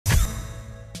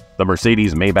The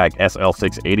Mercedes-Maybach SL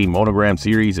 680 Monogram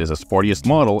Series is the sportiest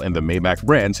model in the Maybach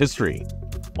brand's history.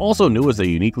 Also new is a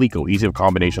uniquely cohesive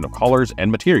combination of colors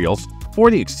and materials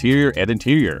for the exterior and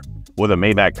interior, with a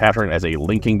Maybach pattern as a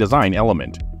linking design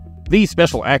element. These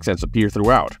special accents appear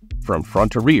throughout, from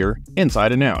front to rear,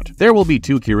 inside and out. There will be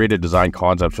two curated design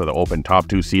concepts for the open top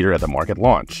two-seater at the market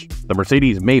launch. The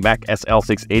Mercedes-Maybach SL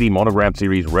 680 Monogram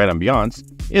Series red ambiance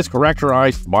is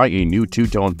characterized by a new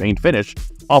two-tone paint finish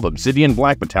of obsidian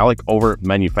black metallic over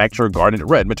manufacturer garnet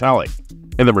red metallic.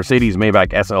 In the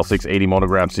Mercedes-Maybach SL 680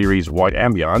 Monogram Series white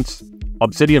ambiance,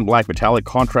 obsidian black metallic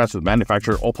contrasts with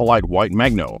manufacturer opalite white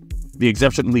magno. The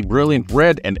exceptionally brilliant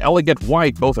red and elegant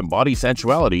white both embody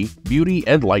sensuality, beauty,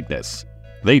 and lightness.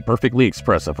 They perfectly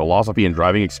express the philosophy and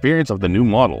driving experience of the new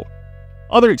model.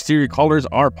 Other exterior colors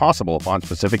are possible upon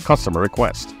specific customer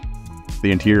request.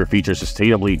 The interior features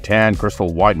sustainably tan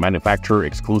crystal white manufacturer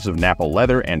exclusive Napa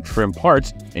leather and trim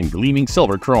parts in gleaming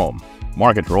silver chrome.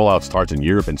 Market rollout starts in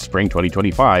Europe in spring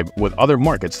 2025, with other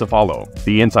markets to follow.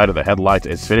 The inside of the headlights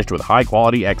is finished with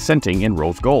high-quality accenting in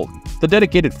rose gold. The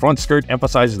dedicated front skirt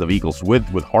emphasizes the vehicle's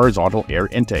width with horizontal air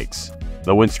intakes.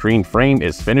 The windscreen frame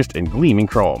is finished in gleaming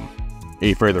chrome.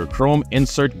 A further chrome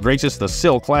insert graces the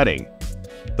sill cladding.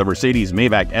 The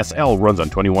Mercedes-Maybach SL runs on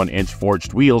 21-inch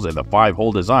forged wheels in the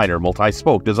 5-hole designer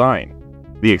multi-spoke design.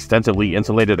 The extensively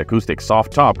insulated acoustic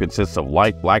soft top consists of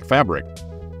light black fabric,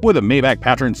 with a Maybach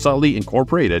pattern subtly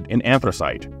incorporated in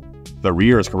anthracite. The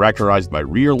rear is characterized by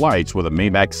rear lights with a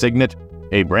Maybach signet,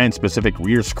 a brand-specific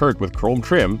rear skirt with chrome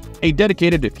trim, a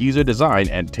dedicated diffuser design,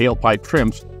 and tailpipe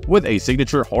trims with a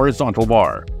signature horizontal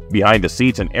bar. Behind the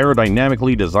seats, an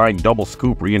aerodynamically designed double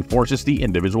scoop reinforces the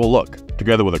individual look.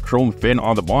 Together with a chrome fin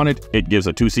on the bonnet, it gives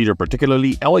a two-seater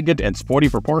particularly elegant and sporty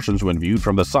proportions when viewed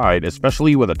from the side,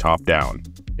 especially with a top down.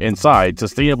 Inside,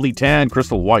 sustainably tanned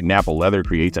crystal white Napa leather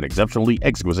creates an exceptionally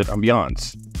exquisite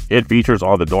ambiance. It features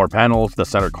on the door panels, the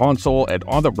center console, and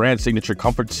on the brand signature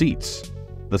comfort seats.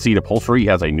 The seat upholstery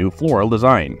has a new floral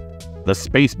design. The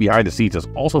space behind the seats is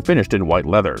also finished in white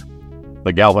leather.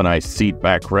 The galvanized seat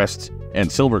backrests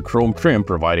and silver chrome trim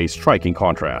provide a striking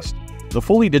contrast. The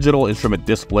fully digital instrument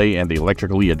display and the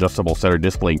electrically adjustable center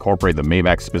display incorporate the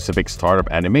Maybach-specific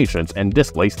startup animations and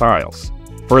display styles.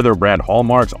 Further brand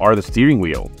hallmarks are the steering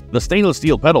wheel, the stainless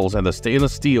steel pedals, and the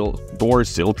stainless steel door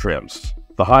sill trims.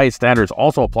 The highest standards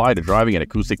also apply to driving and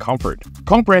acoustic comfort.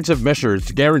 Comprehensive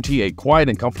measures guarantee a quiet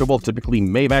and comfortable, typically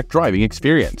Maybach driving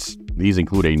experience. These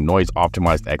include a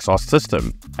noise-optimized exhaust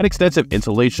system, an extensive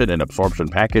insulation and absorption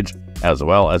package, as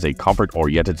well as a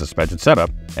comfort-oriented suspension setup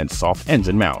and soft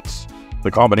engine mounts.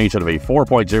 The combination of a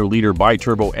 4.0-liter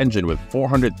bi-turbo engine with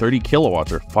 430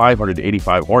 kilowatts or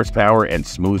 585 horsepower and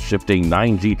smooth-shifting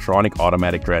 9G-tronic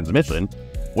automatic transmission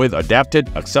with adapted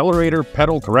accelerator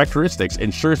pedal characteristics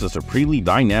ensures the supremely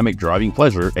dynamic driving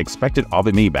pleasure expected of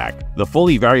a Maybach. The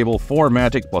fully variable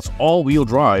 4MATIC plus all-wheel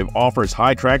drive offers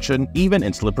high traction even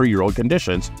in slippery road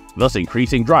conditions, thus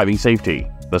increasing driving safety.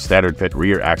 The standard-fit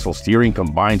rear axle steering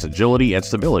combines agility and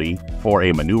stability for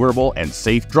a maneuverable and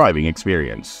safe driving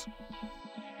experience.